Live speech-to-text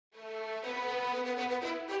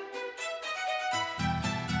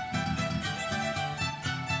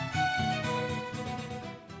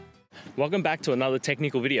Welcome back to another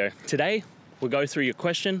technical video. Today, we'll go through your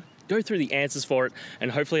question, go through the answers for it,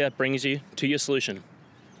 and hopefully that brings you to your solution.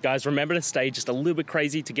 Guys, remember to stay just a little bit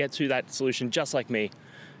crazy to get to that solution just like me.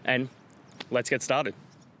 And let's get started.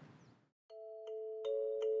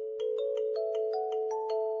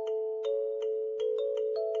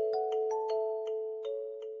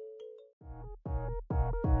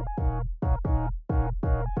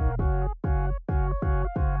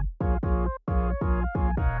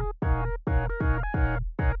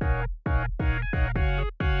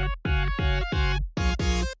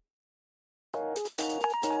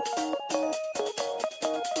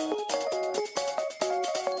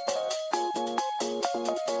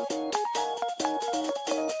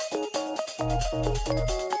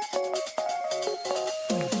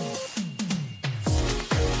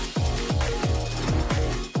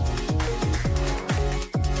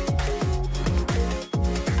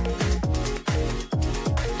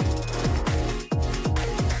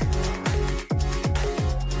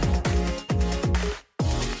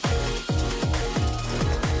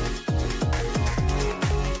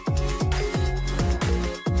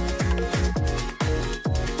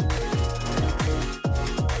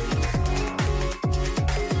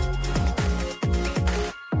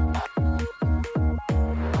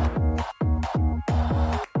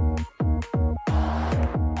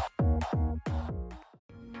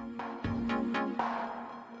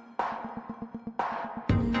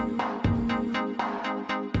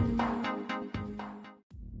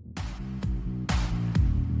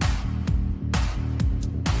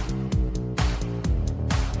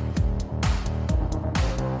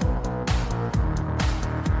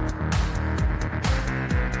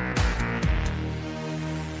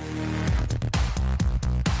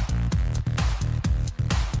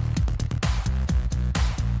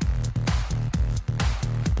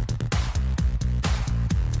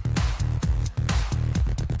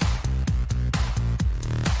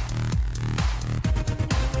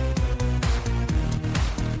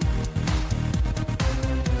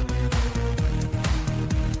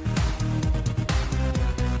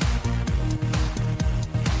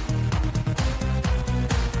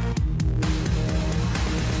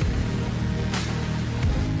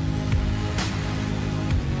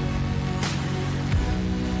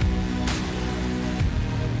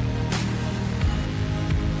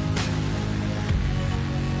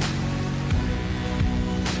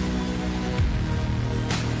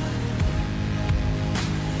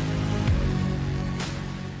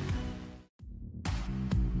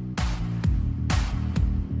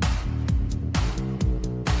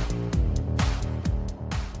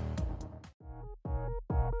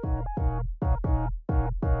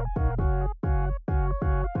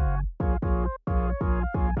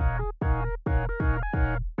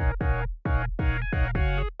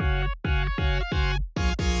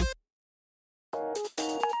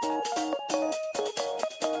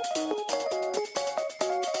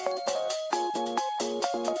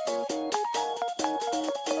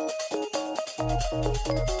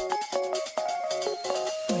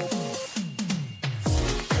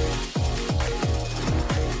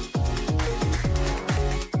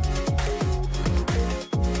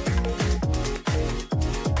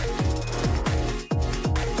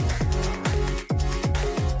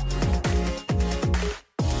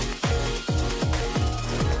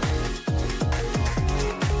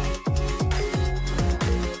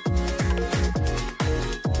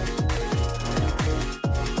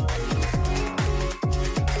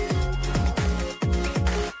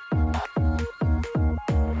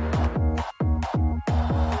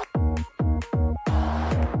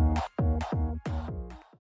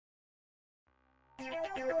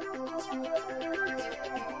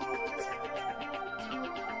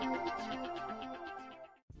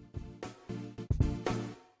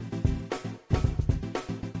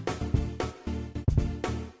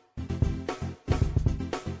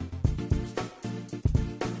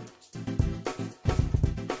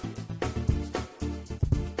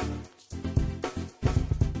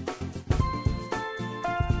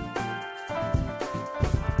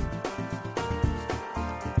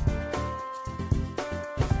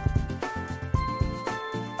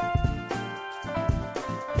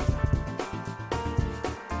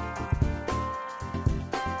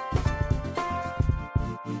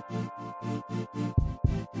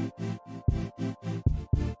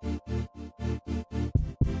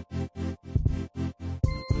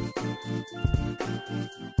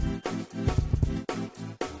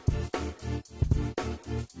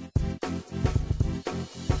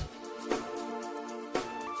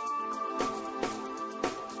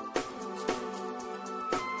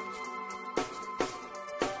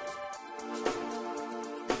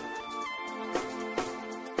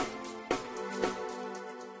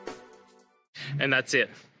 And that's it.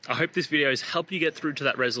 I hope this video has helped you get through to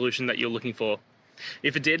that resolution that you're looking for.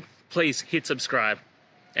 If it did, please hit subscribe.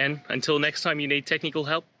 And until next time you need technical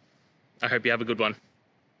help, I hope you have a good one.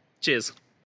 Cheers.